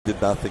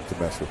did nothing to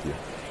mess with you.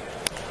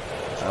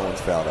 That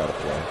one's fouled out of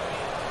play.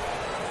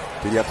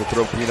 Did you have to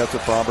throw peanuts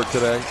at Fromberg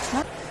today?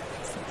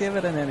 Give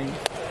it an inning.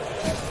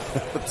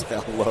 It's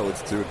down low.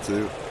 It's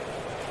 2-2.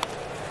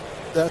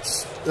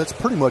 That's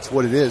pretty much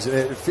what it is.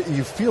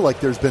 You feel like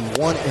there's been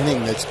one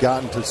inning that's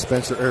gotten to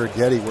Spencer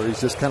Arrighetti where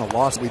he's just kind of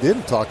lost. We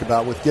didn't talk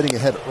about with getting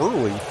ahead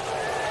early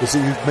is that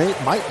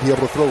you might be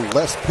able to throw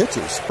less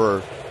pitches.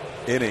 Per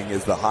inning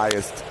is the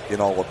highest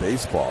in all of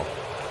baseball.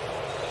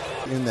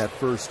 In that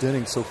first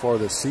inning so far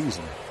this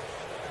season.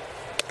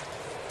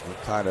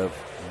 It kind of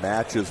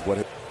matches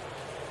what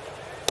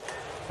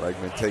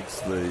Bregman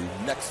takes the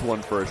next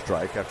one for a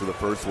strike after the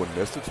first one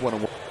missed. It's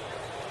 1-1.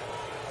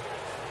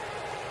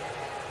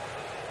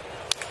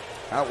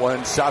 That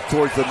one shot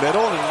towards the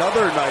middle, and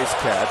another nice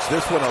catch.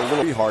 This one a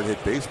little hard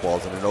hit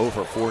baseballs and an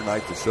 0-for-4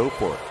 night to show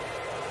for it.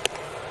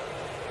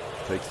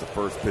 Takes the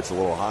first pitch a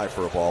little high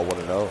for a ball,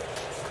 1-0.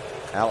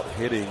 Out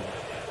hitting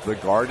the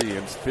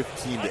Guardians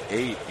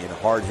 15-8 in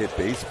hard hit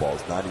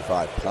baseballs.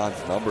 95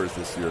 Pon's numbers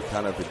this year.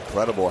 Kind of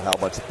incredible how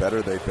much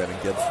better they've been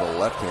against the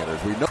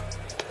left-handers. We know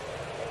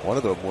one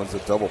of them was a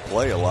double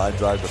play, a line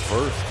drive to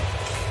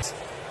first.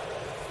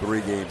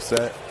 3-game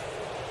set.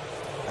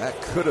 That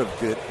could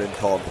have been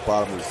called at the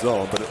bottom of the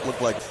zone, but it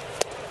looked like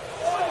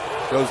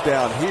goes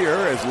down here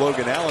as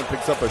Logan Allen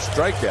picks up a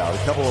strikeout.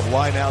 A couple of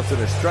lineouts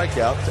and a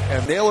strikeout,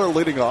 and Naylor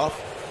leading off.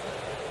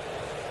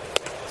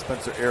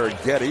 Spencer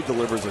Arrighetti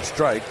delivers a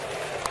strike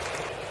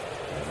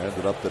and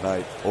ended up the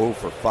night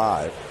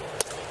 0-for-5.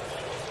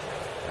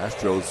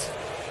 Astros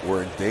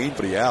were in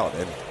danger out,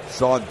 and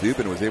Sean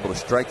Dubin was able to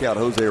strike out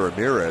Jose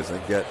Ramirez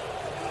and get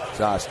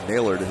Josh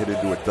Naylor to hit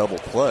into a double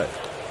play.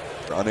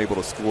 They're unable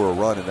to score a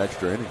run in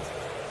extra innings.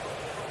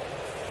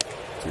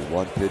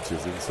 2-1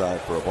 pitches inside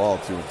for a ball,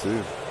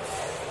 2-2.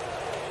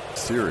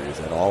 Series,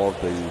 and all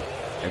of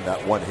and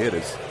that one hit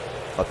is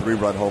a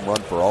 3-run home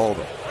run for all of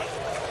them.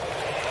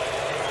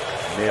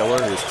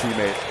 Naylor, his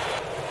teammate.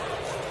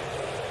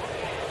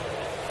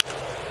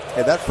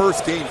 And that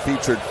first game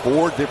featured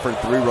 4 different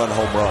 3-run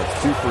home runs,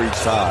 2 for each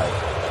side.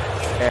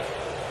 And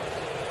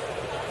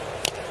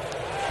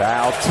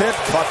foul tip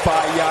caught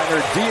by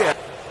Yainer Diaz.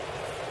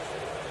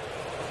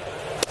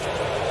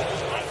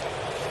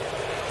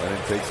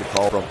 And takes a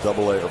call from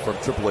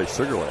AAA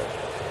Sugar Land.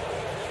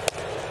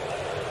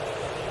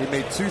 He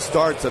made 2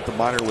 starts at the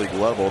minor league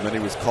level, and then he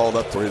was called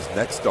up for his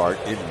next start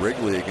in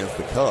Wrigley against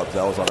the Cubs.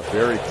 That was on a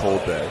very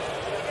cold day.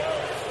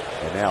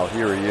 And now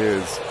here he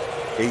is,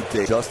 8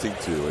 days adjusting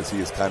to, as he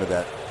is kind of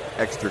that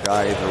extra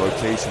guy in the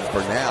rotation for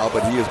now,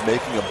 but he is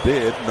making a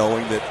bid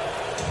knowing that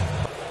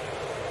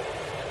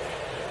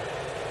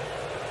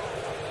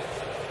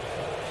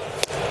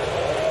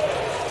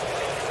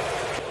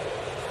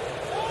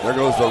there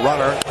goes the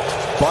runner.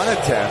 Bunt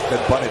attempt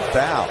and bunted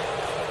foul.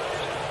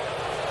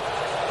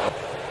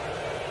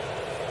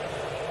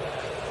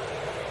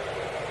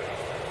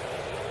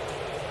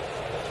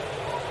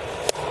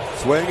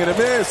 Swing and a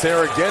miss.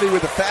 Arrighetti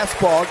with a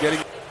fastball getting.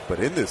 But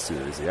in this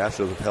series, the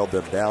Astros have held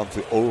them down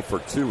to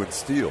 0-for-2 in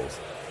steals.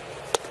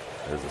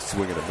 There's a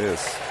swing and a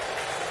miss.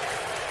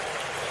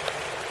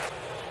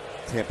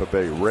 Tampa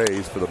Bay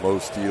Rays for the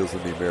most steals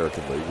in the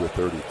American League with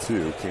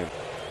 32.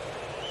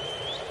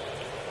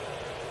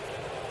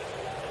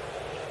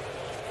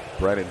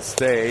 Brennan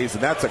stays,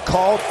 and that's a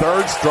called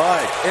third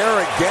strike.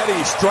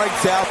 Arrighetti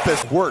strikes out.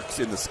 This works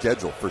in the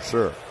schedule for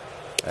sure,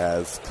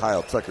 as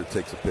Kyle Tucker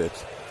takes a pitch.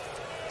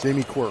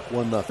 Jamie Quirk,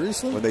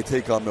 1-0. When they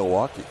take on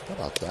Milwaukee. How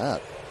about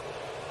that?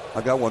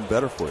 I got one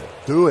better for you.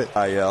 Do it.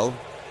 IL.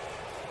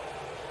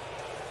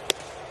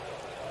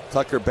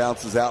 Tucker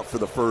bounces out for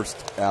the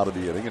first out of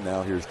the inning, and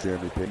now here's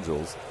Jeremy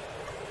Pingels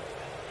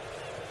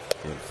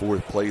in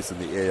 4th place in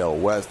the AL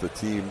West. The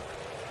team,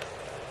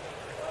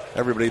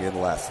 everybody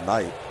in last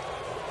night.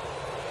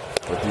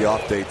 With the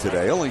off day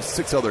today, only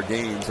 6 other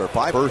games or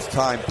 5. First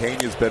time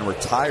Pena's been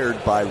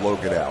retired by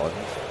Logan Allen.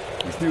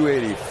 He's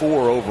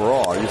 284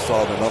 overall. You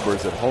saw the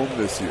numbers at home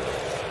this year.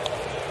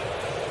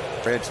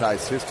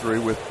 Franchise history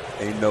with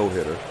a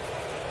no-hitter.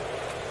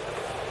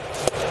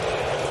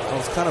 It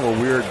was kind of a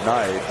weird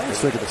night. I was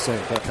thinking the same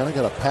thing. Kind of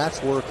got a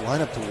patchwork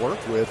lineup to work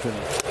with and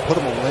put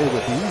them away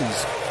with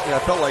ease. Yeah, I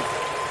felt like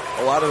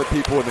a lot of the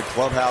people in the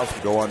clubhouse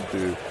would go on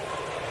to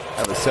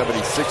have a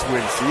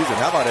 76-win season.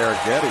 How about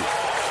Arrighetti?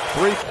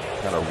 3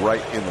 kind of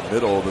right in the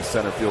middle of the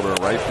center fielder and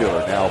right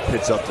fielder. Now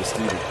pitch up to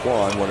Stephen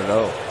Kwan,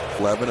 1-0.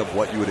 11 of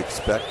what you would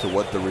expect to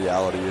what the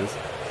reality is.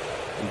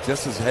 He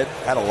just has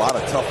had a lot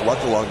of tough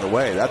luck along the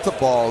way. That's a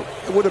ball.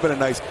 It would have been a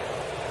nice.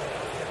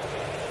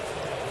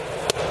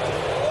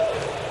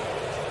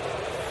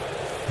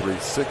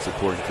 3.6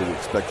 according to the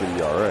expected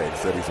ERA.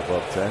 Instead he's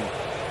above 10.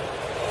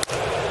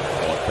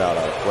 One foul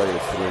out of play.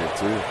 It's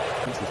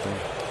 3-2. Interesting.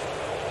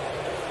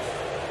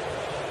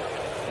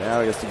 Now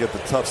he has to get the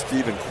tough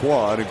Stephen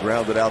Kwan, who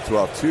grounded out to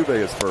Altuve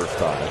his first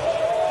time.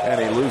 And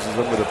he loses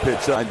him with a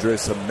pitch.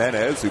 Andres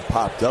Jimenez, who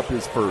popped up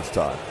his first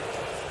time.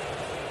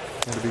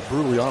 And to be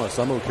brutally honest,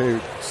 I'm okay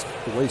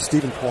with the way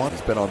Stephen Kwan.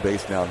 He's been on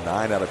base now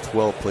 9 out of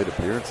 12 plate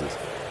appearances.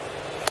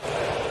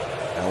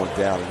 That one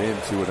down and in,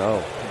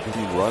 2-0.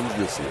 15 runs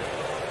this year.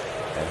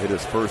 and hit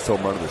his first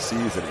home run of the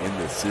season in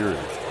this series.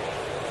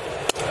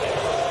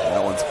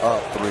 That one's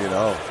up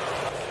 3-0.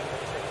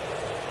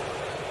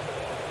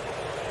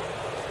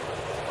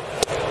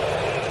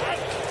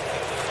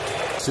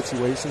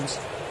 Situations.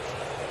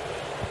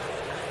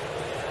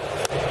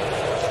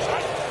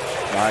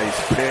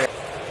 Nice pick.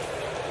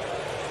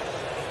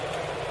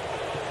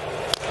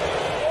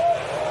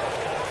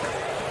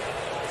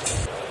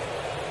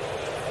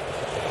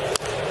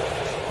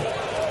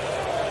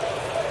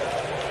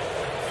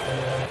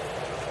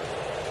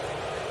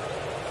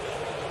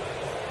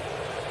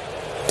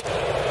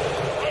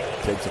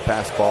 Takes a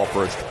fastball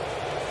first.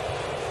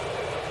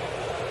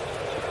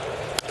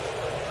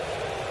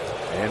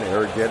 And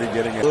Arrighetti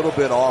getting a little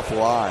bit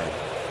offline.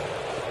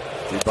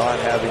 Dubon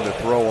having to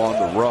throw on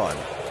the run.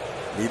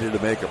 Needed to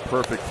make a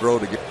perfect throw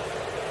to get.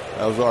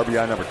 That was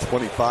RBI number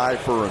 25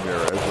 for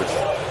Ramirez, which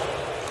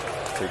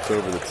takes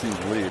over the team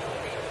lead.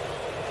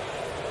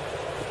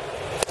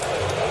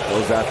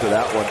 Goes after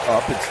that one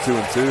up. It's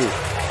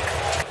 2-2.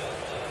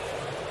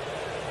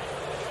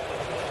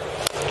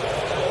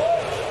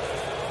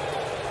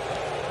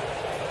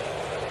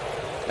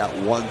 That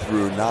 1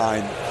 through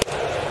 9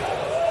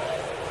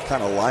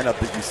 kind of lineup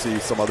that you see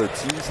some other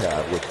teams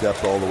have with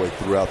depth all the way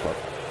throughout the.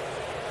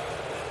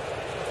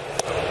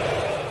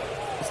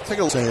 Let's take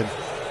a look. Saying,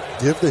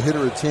 give the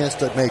hitter a chance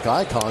to make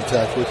eye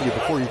contact with you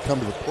before you come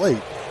to the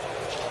plate.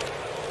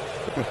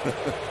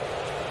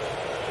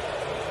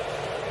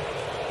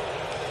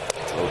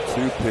 Oh,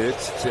 2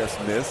 pitch, just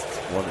missed.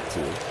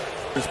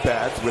 1-2. His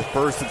bats with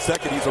first and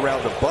second. He's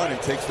around the bunt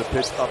and takes the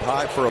pitch up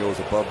high for goes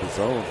above the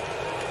zone.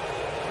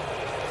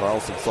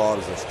 Carlson saw it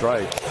as a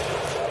strike.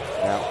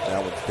 Now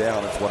that one's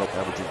down. It's one of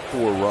averaging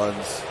 4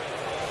 runs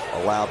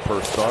allowed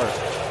per start.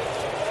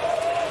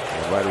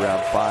 And right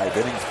around 5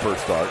 innings per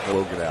start,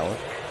 Logan Allen.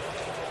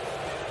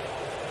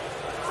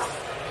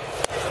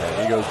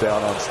 And he goes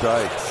down on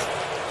strikes.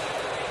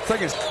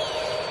 Second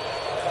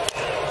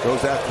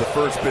goes after the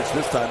first pitch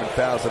this time and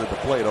fouls it at the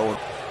plate. Oh,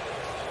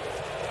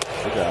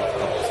 look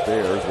out, up the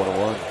stairs,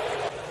 1-1.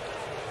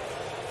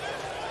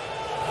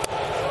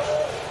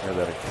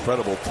 That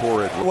incredible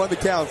Torrid won the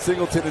count.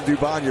 Singleton and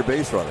Dubon, your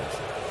base runners.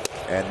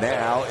 And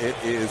now it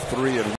is 3-1.